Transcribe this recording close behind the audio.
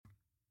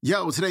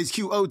Yo, today's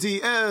QOD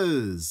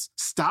is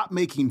stop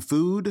making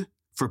food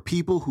for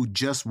people who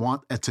just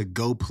want a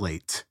to-go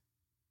plate.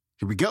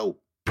 Here we go.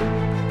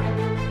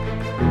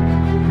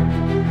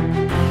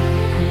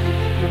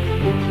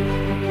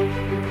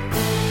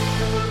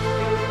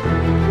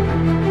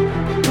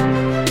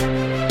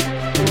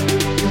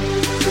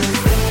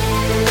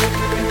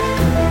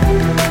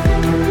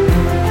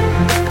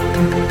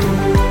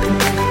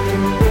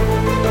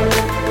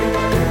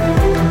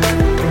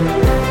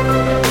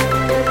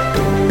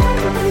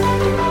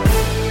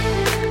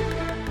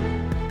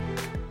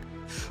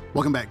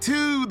 Welcome back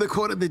to the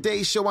Quote of the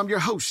Day Show. I'm your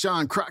host,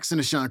 Sean Croxton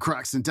of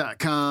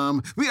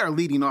SeanCroxton.com. We are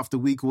leading off the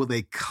week with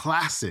a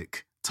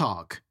classic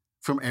talk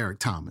from Eric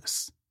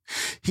Thomas.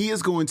 He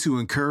is going to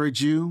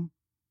encourage you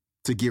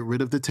to get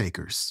rid of the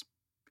takers.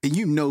 And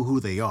you know who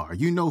they are.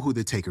 You know who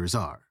the takers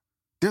are.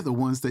 They're the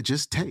ones that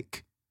just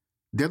take.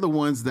 They're the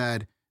ones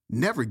that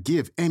never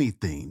give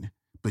anything,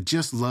 but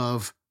just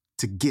love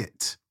to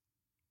get.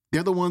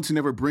 They're the ones who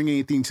never bring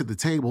anything to the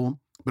table,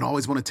 but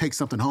always want to take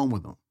something home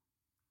with them.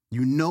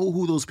 You know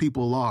who those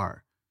people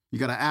are. You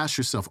got to ask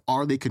yourself,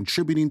 are they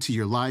contributing to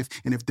your life?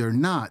 And if they're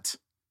not,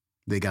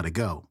 they got to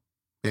go.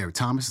 Eric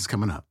Thomas is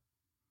coming up.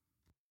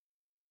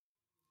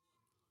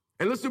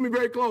 And listen to me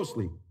very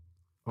closely.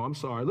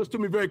 Listen to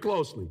me very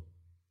closely.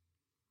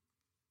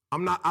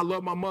 I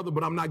love my mother,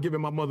 but I'm not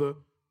giving my mother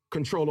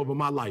control over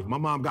my life. My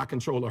mom got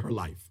control of her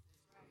life.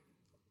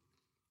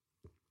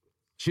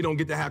 She don't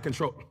get to have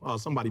control. Oh,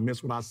 somebody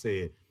missed what I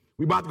said.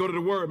 We about to go to the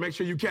word. Make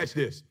sure you catch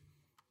this.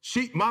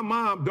 My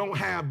mom don't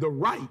have the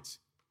right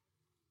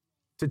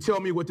to tell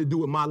me what to do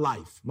with my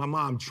life. My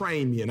mom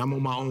trained me and I'm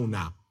on my own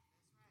now.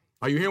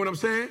 Are you hearing what I'm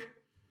saying?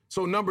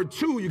 So number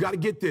two, you got to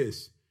get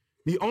this.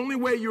 The only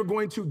way you're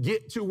going to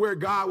get to where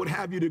God would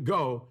have you to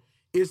go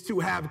is to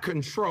have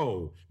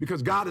control,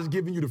 because God has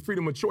given you the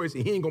freedom of choice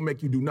and he ain't gonna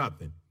make you do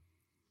nothing.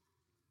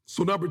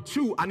 So number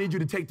two, I need you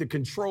to take the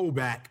control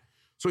back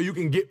so you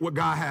can get what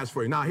God has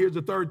for you. Now here's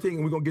the third thing,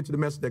 and we're gonna get to the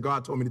message that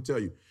God told me to tell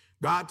you.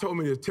 God told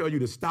me to tell you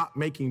to stop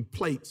making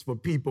plates for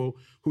people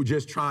who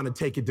just trying to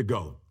take it to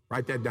go.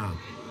 Write that down.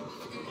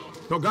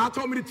 No, God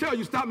told me to tell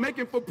you, stop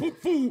making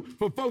food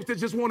for folks that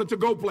just wanted to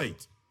go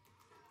plates.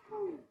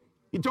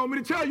 He told me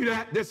to tell you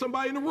that there's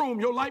somebody in the room,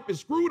 your life is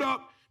screwed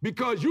up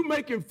because you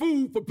making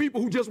food for people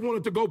who just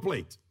wanted to go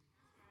plates.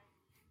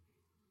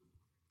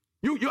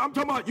 I'm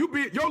talking about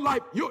your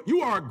life.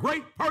 You are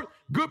a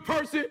good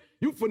person.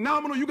 You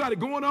phenomenal. You got it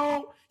going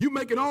on. You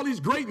making all these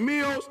great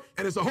meals,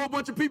 and it's a whole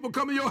bunch of people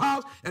coming to your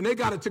house, and they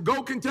got a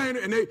to-go container,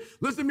 and they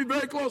listen to me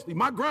very closely.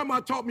 My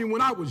grandma taught me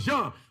when I was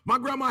young. My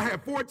grandma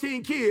had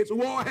 14 kids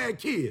who all had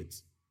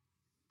kids.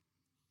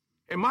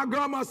 And my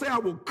grandma said, I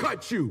will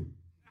cut you.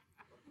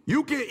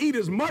 You can eat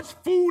as much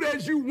food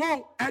as you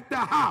want at the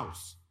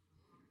house.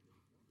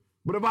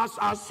 But if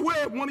I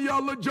swear if one of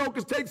y'all little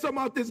jokers take something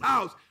out this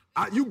house,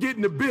 you get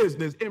in the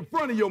business in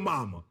front of your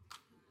mama.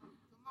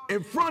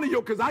 In front of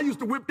you, because I used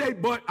to whip their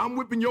butt. I'm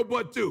whipping your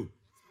butt too.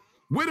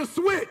 With a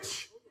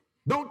switch.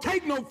 Don't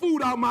take no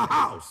food out of my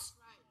house.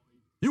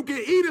 You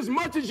can eat as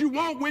much as you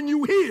want when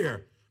you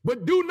here,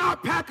 but do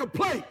not pack a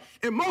plate.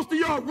 And most of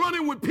y'all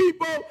running with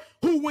people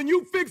who, when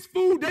you fix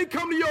food, they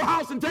come to your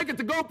house and take it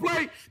to go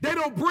plate. They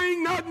don't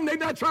bring nothing. They're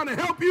not trying to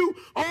help you.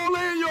 All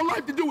they in your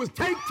life to do is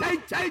take.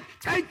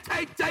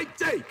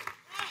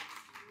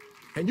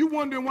 And you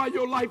wondering why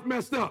your life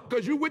messed up,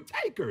 because you with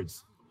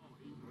takers.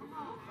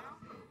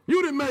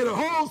 You done made a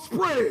whole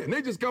spread, and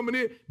they just coming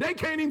in. They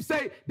can't even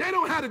say, they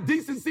don't have the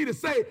decency to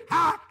say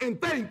hi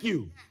and thank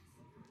you.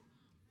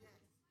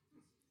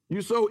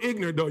 You so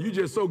ignorant, though. You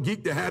just so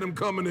geeked to have them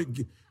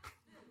coming.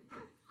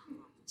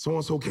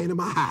 So-and-so came to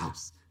my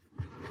house.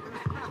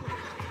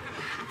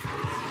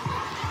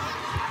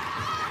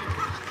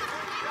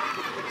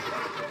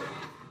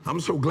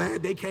 I'm so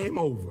glad they came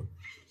over.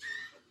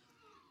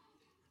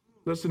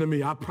 Listen to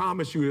me. I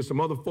promise you there's some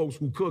other folks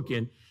who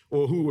cooking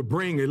or who would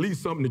bring at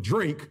least something to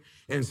drink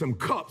and some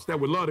cups that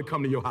would love to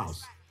come to your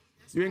house.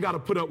 You ain't got to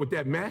put up with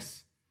that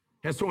mess.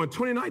 And so in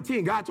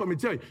 2019, God told me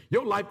to tell you,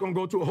 your life going to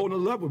go to a whole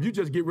nother level if you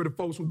just get rid of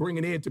folks who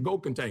bringing in to-go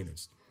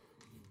containers.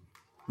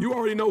 You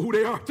already know who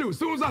they are, too. As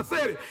soon as I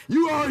said it,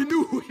 you already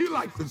knew who you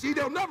like to see.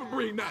 They'll never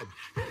bring nothing.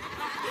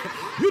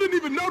 You didn't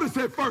even notice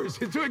at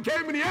first until it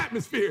came in the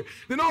atmosphere.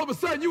 Then all of a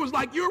sudden, you was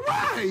like, you're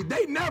right.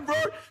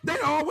 They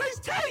always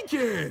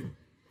taking.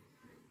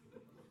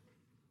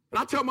 And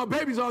I tell my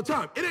babies all the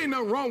time, it ain't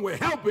nothing wrong with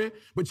helping,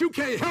 but you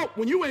can't help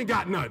when you ain't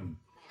got nothing.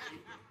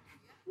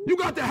 You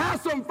got to have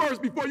something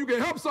first before you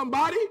can help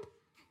somebody.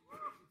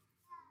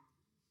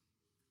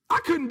 I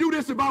couldn't do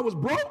this if I was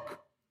broke.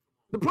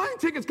 The plane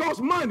tickets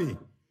cost money.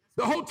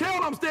 The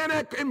hotel I'm staying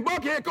at in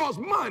Buckhead costs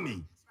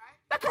money.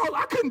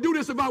 I couldn't do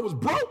this if I was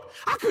broke.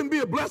 I couldn't be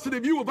a blessing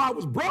of you if I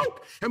was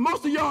broke. And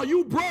most of y'all,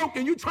 you broke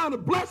and you trying to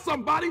bless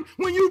somebody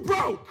when you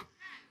broke.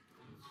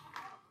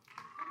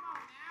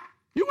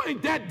 You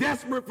ain't that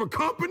desperate for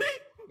company.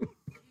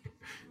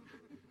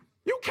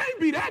 You can't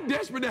be that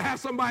desperate to have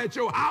somebody at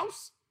your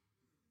house.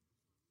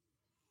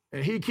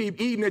 And he keep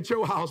eating at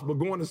your house but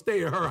going to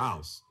stay at her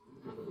house.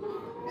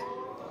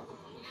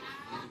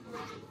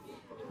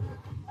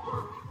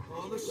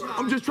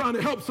 I'm just trying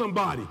to help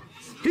somebody.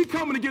 He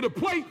coming to get a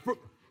plate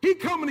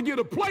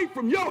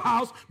from your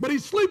house, but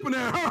he's sleeping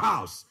at her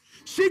house.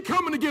 She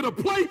coming to get a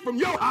plate from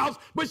your house,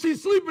 but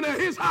she's sleeping at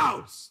his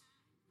house.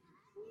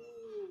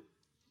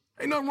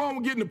 Ain't nothing wrong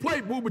with getting a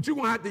plate, boo, but you're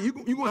gonna have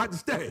to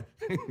stay.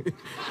 You're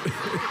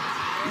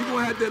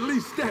gonna have to at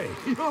least stay.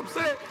 You know what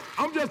I'm saying?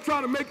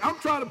 I'm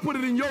trying to put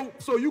it in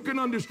so you can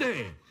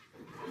understand.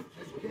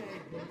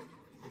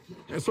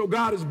 And so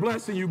God is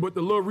blessing you, but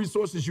the little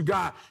resources you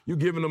got, you're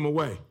giving them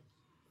away.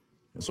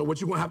 And so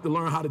what you're gonna have to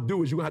learn how to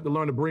do is you're gonna have to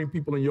learn to bring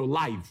people in your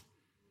life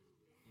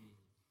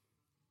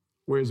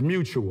where it's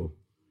mutual.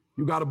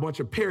 You got a bunch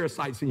of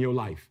parasites in your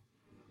life.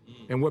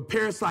 And what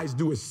parasites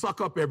do is suck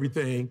up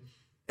everything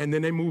and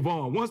then they move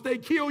on. Once they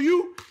kill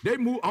you, they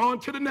move on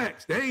to the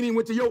next. They ain't even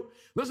went to your,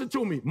 listen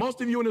to me, most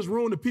of you in this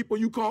room, the people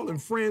you calling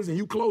friends and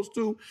you close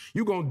to,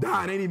 you gonna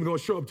die and ain't even gonna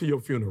show up to your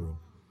funeral.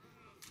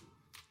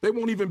 They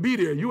won't even be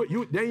there.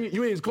 You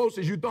ain't as close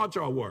as you thought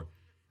y'all were.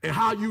 And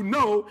how you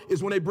know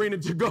is when they bring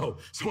it to go.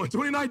 So in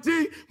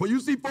 2019, when you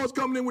see folks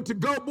coming in with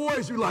to-go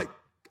boys, you're like,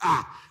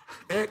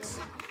 X.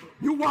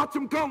 You watch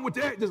them come with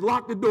the X, just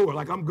lock the door,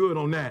 like I'm good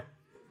on that.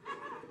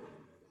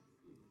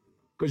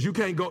 Because you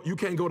can't go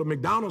to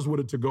McDonald's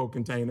with a to-go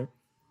container.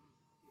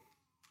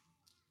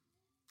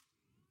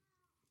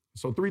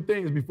 So 3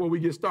 things before we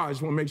get started. I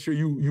just want to make sure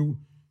you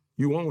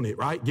own it,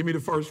 right? Give me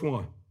the first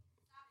one.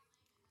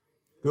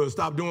 Good.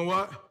 Stop doing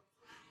what?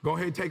 Go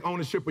ahead and take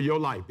ownership of your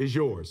life. It's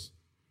yours.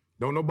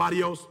 Don't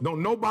nobody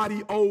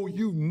owe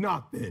you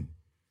nothing.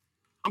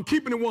 I'm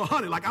keeping it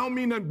 100. Like, I don't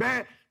mean nothing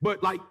bad,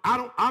 but like,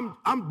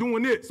 I'm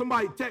doing it.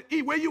 Somebody text,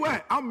 E, where you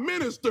at? I'm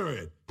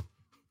ministering.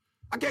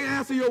 I can't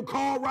answer your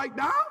call right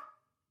now.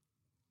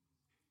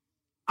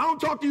 I don't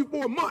talk to you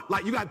for a month.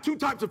 Like, you got 2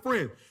 types of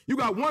friends. You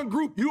got one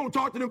group, you don't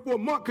talk to them for a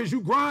month because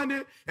you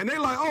grinding, and they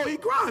like, oh, he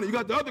grinding. You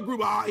got the other group,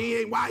 why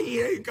he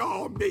ain't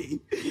called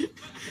me?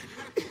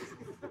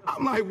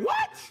 I'm like,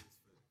 what?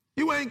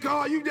 You ain't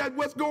called, you just,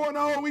 what's going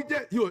on?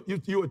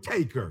 You a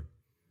taker.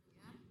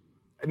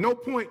 At no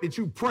point did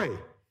you pray.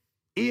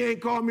 He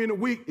ain't called me in a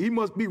week, he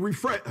must be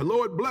refreshed. The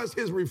Lord bless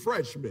his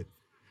refreshment.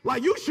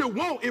 Like, you should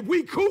want, if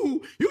we cool,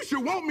 you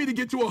should want me to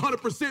get to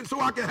 100% so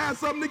I can have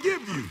something to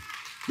give you.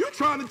 You're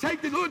trying to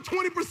take the little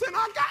 20%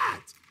 I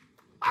got.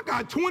 I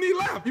got 20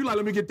 left. You like,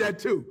 let me get that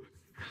too.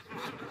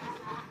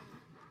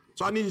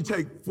 So I need you to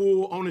take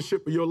full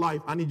ownership of your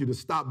life. I need you to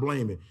stop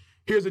blaming.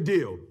 Here's the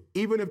deal.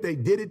 Even if they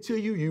did it to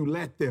you, you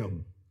let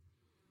them.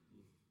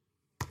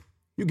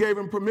 You gave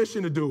them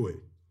permission to do it.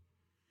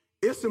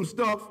 It's some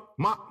stuff,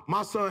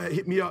 my son had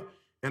hit me up,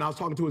 and I was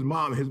talking to his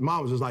mom, and his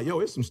mom was just like, yo,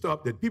 it's some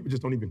stuff that people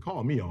just don't even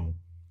call me on.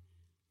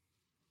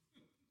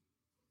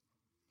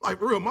 Like,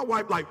 for real, my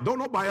wife, like, don't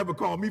nobody ever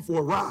call me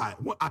for a ride.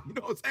 You know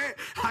what I'm saying?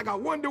 Like, I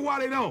wonder why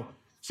they don't.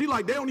 She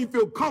like, they don't even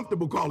feel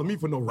comfortable calling me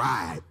for no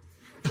ride.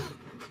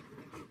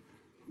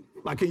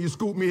 Like, can you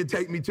scoop me and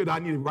take me I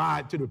need a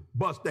ride to the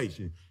bus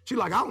station? She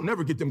like, I don't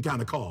never get them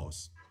kind of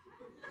calls.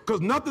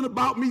 Because nothing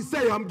about me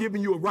say I'm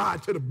giving you a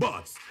ride to the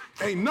bus.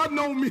 Ain't nothing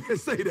on me that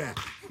say that.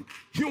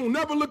 You don't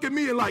never look at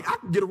me and like, I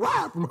can get a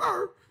ride from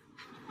her.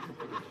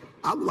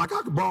 I look like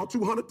I could borrow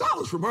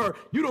 $200 from her.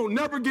 You don't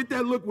never get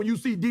that look when you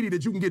see Didi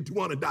that you can get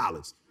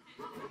 $200.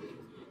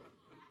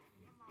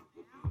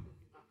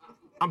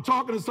 I'm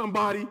talking to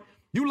somebody,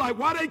 you like,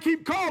 why they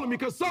keep calling me?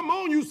 Because something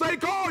on you say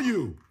call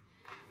you.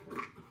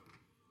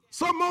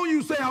 Something on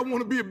you say I want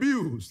to be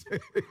abused.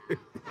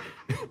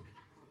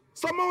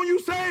 Something on you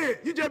say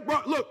it. You just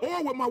brought, look,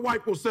 or what my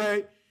wife will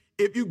say,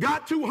 if you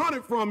got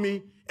 200 from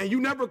me and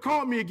you never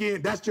call me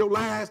again, that's your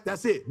last,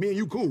 that's it. Me and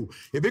you cool.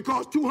 If it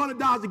costs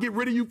 $200 to get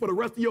rid of you for the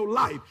rest of your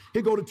life,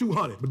 it go to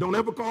 200. But don't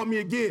ever call me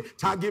again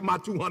till I get my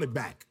 200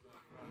 back.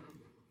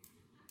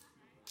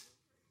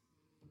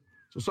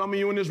 So some of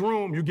you in this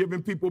room, you're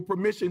giving people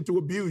permission to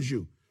abuse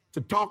you,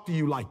 to talk to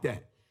you like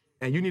that.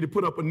 And you need to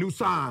put up a new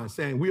sign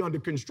saying we under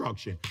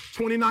construction.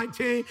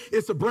 2019,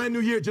 it's a brand new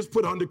year, just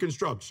put under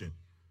construction.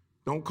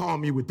 Don't call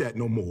me with that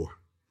no more.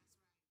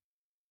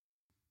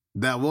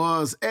 That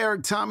was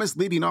Eric Thomas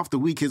leading off the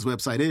week. His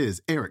website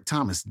is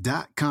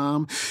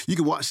ericthomas.com. You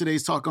can watch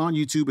today's talk on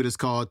YouTube. It is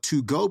called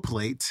To Go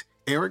Plate,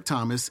 Eric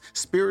Thomas,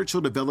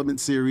 Spiritual Development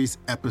Series,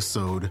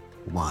 Episode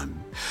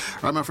 1.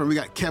 All right, my friend, we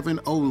got Kevin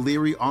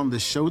O'Leary on the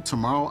show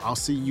tomorrow. I'll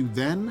see you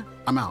then.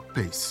 I'm out.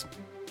 Peace.